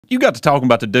You got to talking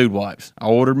about the Dude Wipes. I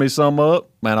ordered me some up.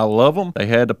 Man, I love them. They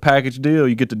had the package deal.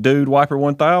 You get the Dude Wiper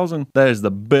 1000. That is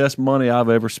the best money I've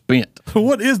ever spent.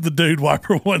 What is the Dude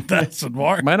Wiper 1000,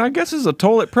 Mark? Man, I guess it's a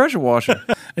toilet pressure washer.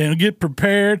 And get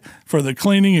prepared for the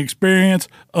cleaning experience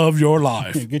of your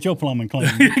life. Get your plumbing clean.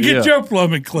 Get your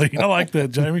plumbing clean. I like that,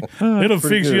 Jamie. It'll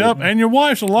fix you up, and your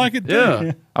wife will like it too.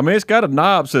 Yeah. I mean, it's got a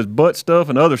knob that says butt stuff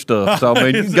and other stuff. So, I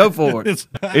mean, you can go for it.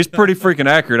 It's pretty freaking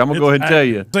accurate. I'm going to go ahead and tell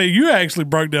you. See, you actually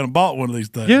broke down and bought one of these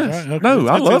things. Yes. Right? Okay. No,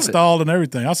 I love it. It's installed and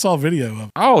everything. I saw a video of it.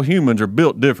 All humans are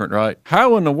built different, right?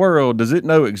 How in the world does it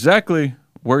know exactly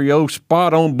where your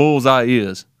spot-on bullseye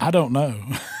is? I don't know.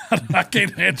 I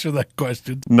can't answer that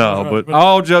question. No, but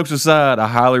all jokes aside, I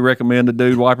highly recommend the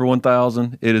Dude Wiper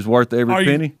 1000. It is worth every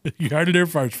penny. You heard it here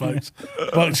first, folks.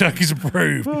 BuckJunkies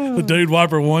approved. The Dude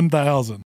Wiper 1000.